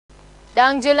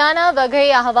ડાંગ જિલ્લાના વઘઈ,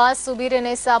 આહવા, સુબીર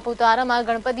અને સાપુતારામાં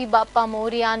ગણપતિ બાપ્પા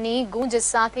મોરિયાની ગૂંજ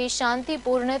સાથે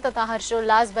શાંતિપૂર્ણ તથા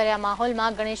હર્ષોલ્લાસભર્યા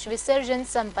માહોલમાં ગણેશ વિસર્જન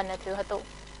સંપન્ન થયું હતું।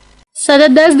 સતત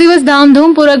 10 દિવસ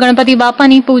ધામધૂમપૂર્વક ગણપતિ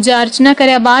બાપ્પાની પૂજા અર્ચના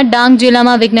કર્યા બાદ ડાંગ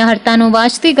જિલ્લામાં વિઘ્નહર્તાનું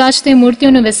વાજતે ગાજતે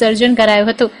મૂર્તિઓનું વિસર્જન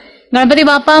કરાયું હતું। ગણપતિ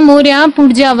બાપ્પા મોરિયા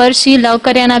પૂજ્યા વર્ષી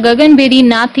લવકરિયાના ગગનભેદી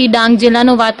નાદથી ડાંગ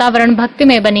જિલ્લાનું વાતાવરણ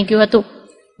ભક્તિમય બની ગયું હતું।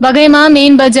 વઘઈમાં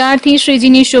મેઇન બજારથી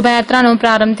શ્રીજીની શોભાયાત્રાનો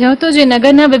પ્રારંભ થયો હતો, જે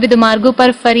નગરના વિવિધ માર્ગો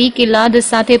પર ફરી કિલ્લાદ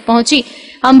સાથે પહોંચી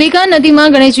અંબિકા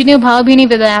નદીમાં ગણેશજીને ભાવભીની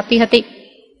વિદાય આપી હતી।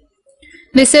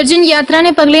 વિસર્જન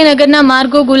યાત્રાને પગલે નગરના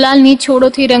માર્ગો ગુલાલની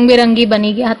છોડોથી રંગબેરંગી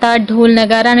બની ગયા હતા। ઢોલ,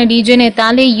 નગારા અને ડીજેને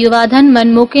તાલે યુવાધન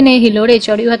મન મૂકીને હિલોડે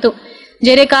ચડ્યું હતું।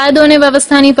 જ્યારે કાયદો અને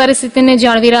વ્યવસ્થાની પરિસ્થિતિને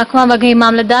જાળવી રાખવા વઘઈ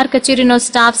મામલતદાર કચેરીનો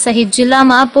સ્ટાફ સહિત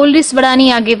જિલ્લામાં પોલીસ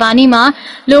વડાની આગેવાનીમાં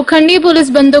લોખંડી પોલીસ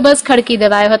બંદોબસ્ત ખડકી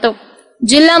દેવાયો હતો।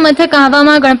 જિલ્લા મથક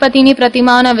આહવામાં ગણપતિની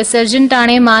પ્રતિમાઓના વિસર્જન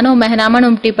ટાણે માનવ મહેરામણ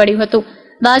ઉમટી પડ્યું હતું।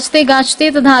 વાજતે ગાજતે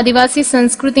તથા આદિવાસી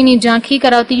સંસ્કૃતિની ઝાંખી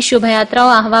કરાવતી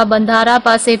શોભાયાત્રાઓ આહવા બંધારા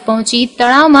પાસે પહોંચી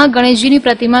તળાવમાં ગણેશજીની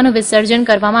પ્રતિમાનું વિસર્જન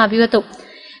કરવામાં આવ્યું હતું।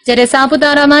 જ્યારે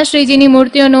સાપુતારામાં શ્રીજીની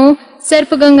મૂર્તિઓનું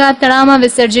સર્પગંગા તળાવમાં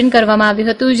વિસર્જન કરવામાં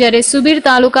આવ્યું હતું। જ્યારે સુબીર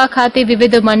તાલુકા ખાતે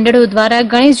વિવિધ મંડળો દ્વારા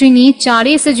ગણેશજીની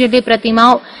 40 જેટલી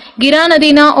પ્રતિમાઓ ગીરા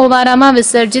નદીના ઓવારામાં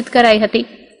વિસર્જિત કરાઈ હતી।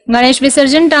 ગણેશ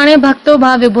વિસર્જન ટાણે ભક્તો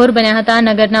ભાવ વિભોર બન્યા હતા।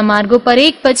 નગરના માર્ગો પર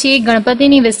એક પછી એક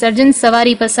ગણપતિની વિસર્જન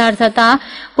સવારી પસાર થતા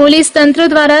પોલીસ તંત્ર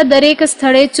દ્વારા દરેક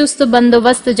સ્થળે ચુસ્ત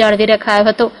બંદોબસ્ત જાળવી રખાયો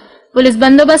હતો। પોલીસ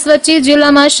બંદોબસ્ત વચ્ચે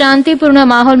જિલ્લામાં શાંતિપૂર્ણ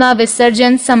માહોલમાં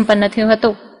વિસર્જન સંપન્ન થયું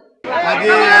હતું।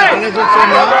 આજે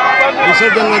ગણેશોત્સવના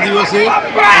વિસર્જનના દિવસે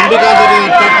અંબિકા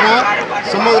નદીના તટમાં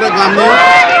સમગ્ર ગામની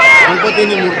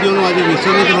ગણપતિની મૂર્તિઓનું આજે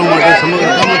વિસર્જન કરવા માટે સમગ્ર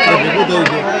ગામ ભેગું થયું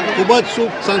છે। ખૂબ જ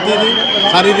સુખ શાંતિથી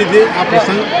સારી રીતે આ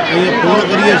પ્રસંગ અહીંયા પૂર્ણ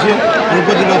કરીએ છીએ।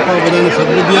 ગણપતિ બાપા બધાને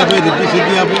સદબુદ્ધિ આપે, રીતિ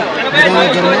સિદ્ધિ આપે, બધાના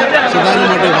ઘરમાં સદાને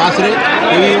માટે વાસ રહે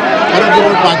એવી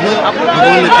પરમપૂર્ણ પ્રાર્થના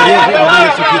ભગવાનને કરીએ છીએ। બધાને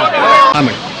સુખી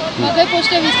રાખે। વઘઈ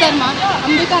પોસ્ટ વિસ્તારમાં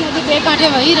અંબિકા નદી બે કાંઠે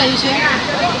વહી રહી છે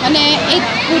અને એક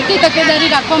પૂરતી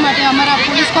તકેદારી રાખવા માટે અમારા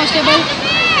પોલીસ કોન્સ્ટેબલ,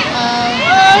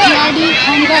 જીઆરડી,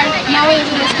 હોમગાર્ડ નાઓ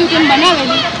એવી રેસ્ક્યુ ટીમ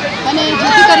બનાવેલી અને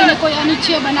જેથી કરીને કોઈ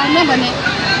અનિચ્છનીય બનાવ ન બને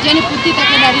જેની પૂરતી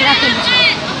તકેદારી રાખેલી છે।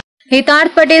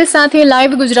 હિતાર્થ પટેલ સાથે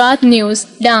લાઈવ ગુજરાત ન્યૂઝ,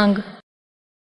 ડાંગ।